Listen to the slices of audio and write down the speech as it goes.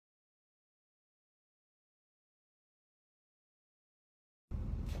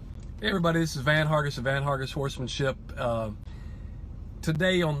Hey everybody, this is Van Hargis of Van Hargis Horsemanship.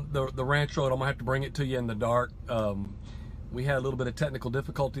 Today on the ranch road, I'm gonna have to bring it to you in the dark. We had a little bit of technical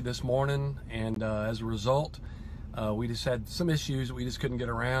difficulty this morning, and as a result, we just had some issues that we just couldn't get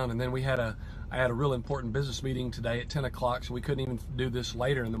around. And then I had a real important business meeting today at 10 o'clock, so we couldn't even do this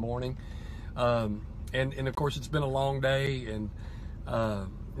later in the morning. And of course, it's been a long day, and now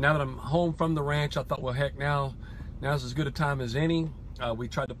that I'm home from the ranch, I thought, well, heck, now's as good a time as any. We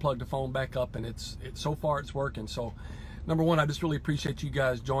tried to plug the phone back up, and so far it's working. So number one, I just really appreciate you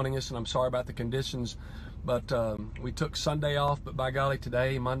guys joining us, and I'm sorry about the conditions, but we took Sunday off, but by golly,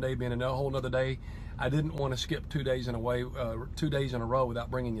 today, Monday being a whole nother day, I didn't want to skip 2 days in a row without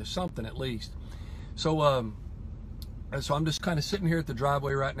bringing you something at least. So I'm just kind of sitting here at the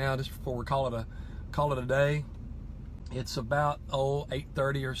driveway right now, just before we call it a day. It's about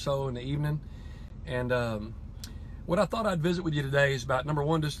 8:30 or so in the evening, and what I thought I'd visit with you today is about, number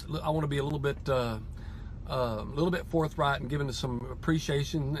one, I want to be a little bit forthright and giving us some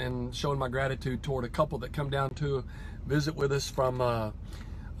appreciation and showing my gratitude toward a couple that come down to visit with us from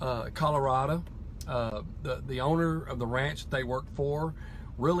Colorado. The owner of the ranch that they work for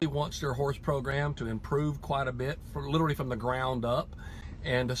really wants their horse program to improve quite a bit, literally from the ground up.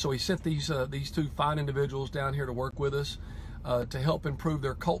 And so he sent these two fine individuals down here to work with us to help improve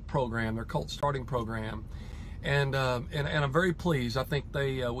their colt program, their colt starting program. And I'm very pleased. I think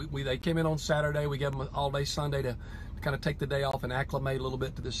they came in on Saturday. We gave them all day Sunday to kind of take the day off and acclimate a little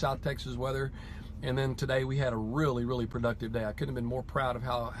bit to the South Texas weather. And then today we had a really, really productive day. I couldn't have been more proud of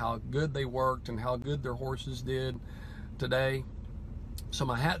how good they worked and how good their horses did today. So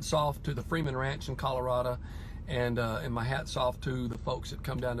my hat's off to the Freeman Ranch in Colorado, and my hat's off to the folks that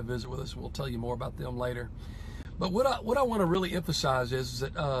come down to visit with us. We'll tell you more about them later. But what I want to really emphasize is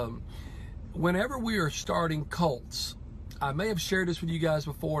that whenever we are starting colts, I may have shared this with you guys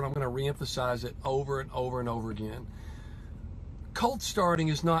before, and I'm going to re-emphasize it over and over and over again. Colt starting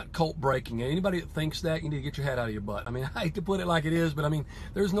is not colt breaking. Anybody that thinks that, you need to get your head out of your butt. I mean, I hate to put it like it is, but I mean,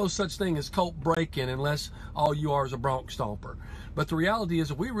 there's no such thing as colt breaking unless all you are is a bronc stomper. But the reality is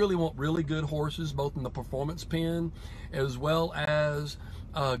that we really want really good horses, both in the performance pen as well as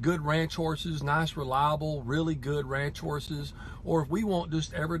good ranch horses, nice, reliable, really good ranch horses, or if we want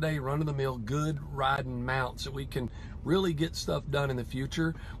just everyday run-of-the-mill good riding mounts that we can really get stuff done in the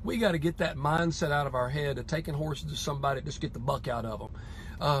future, we got to get that mindset out of our head of taking horses to somebody to just get the buck out of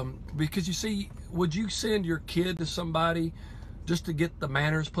them. Because you see, would you send your kid to somebody just to get the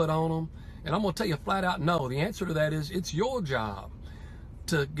manners put on them? And I'm going to tell you flat out, no. The answer to that is it's your job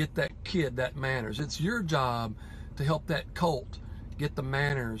to get that kid that manners. It's your job to help that colt get the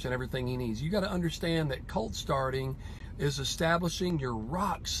manners and everything he needs. You got to understand that colt starting is establishing your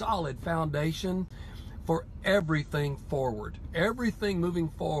rock solid foundation for everything forward. Everything moving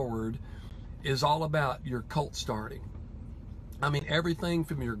forward is all about your colt starting. I mean, everything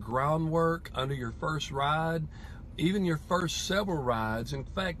from your groundwork under your first ride, even your first several rides, in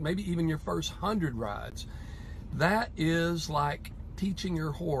fact, maybe even your first 100 rides. That is like teaching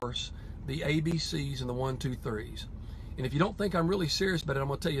your horse the ABCs and the 1, 2, 3s. And if you don't think I'm really serious about it, I'm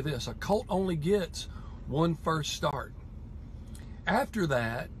going to tell you this. A colt only gets one first start. After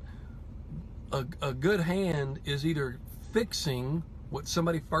that, a good hand is either fixing what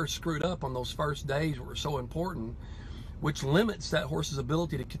somebody first screwed up on those first days that were so important, which limits that horse's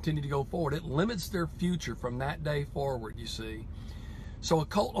ability to continue to go forward. It limits their future from that day forward, you see. So a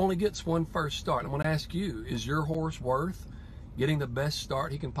colt only gets one first start. I'm going to ask you, is your horse worth getting the best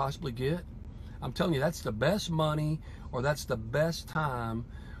start he can possibly get? I'm telling you, that's the best money, or that's the best time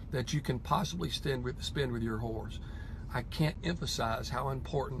that you can possibly spend with your horse. I can't emphasize how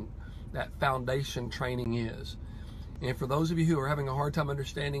important that foundation training is. And for those of you who are having a hard time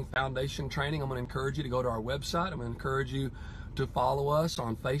understanding foundation training, I'm going to encourage you to go to our website. I'm going to encourage you to follow us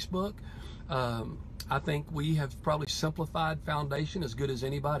on Facebook. I think we have probably simplified foundation as good as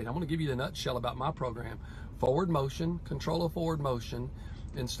anybody. I'm going to give you the nutshell about my program. Forward motion, control of forward motion,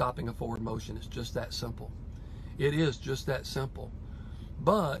 and stopping a forward motion. It's just that simple. It is just that simple.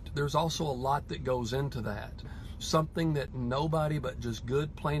 But there's also a lot that goes into that. Something that nobody but just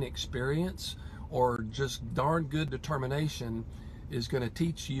good plain experience or just darn good determination is going to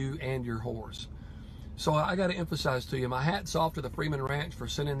teach you and your horse. So I got to emphasize to you, my hat's off to the Freeman Ranch for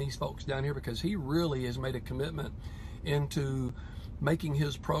sending these folks down here, because he really has made a commitment into making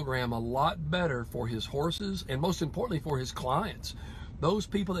his program a lot better for his horses, and most importantly for his clients. Those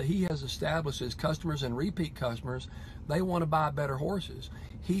people that he has established as customers and repeat customers, they want to buy better horses.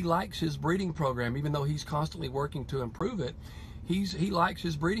 He likes his breeding program, even though he's constantly working to improve it. He likes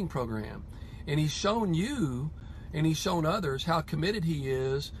his breeding program. And he's shown you, and he's shown others, how committed he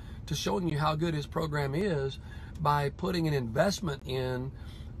is to showing you how good his program is by putting an investment in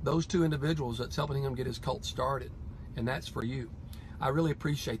those two individuals that's helping him get his colt started. And that's for you. I really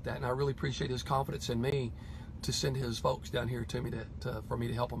appreciate that, and I really appreciate his confidence in me to send his folks down here to me for me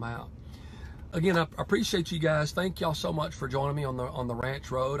to help them out. Again, I appreciate you guys. Thank y'all so much for joining me on the ranch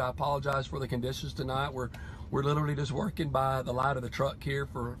road. I apologize for the conditions tonight. We're literally just working by the light of the truck here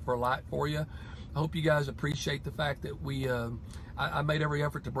for light for you. I hope you guys appreciate the fact that I made every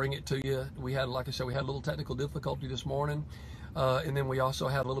effort to bring it to you. We had, like I said, we had a little technical difficulty this morning, and then we also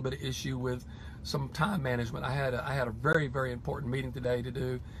had a little bit of issue with some time management. I had a very, very important meeting today to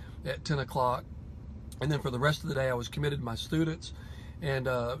do at 10 o'clock, and then for the rest of the day I was committed to my students, and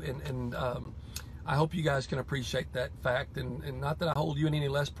I hope you guys can appreciate that fact, and not that I hold you in any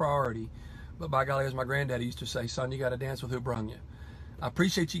less priority, but by golly, as my granddaddy used to say, son, you got to dance with who brung you. I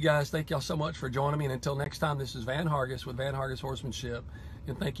appreciate you guys. Thank y'all so much for joining me, and until next time, this is Van Hargis with Van Hargis Horsemanship,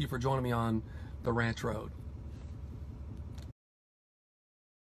 and thank you for joining me on the ranch road.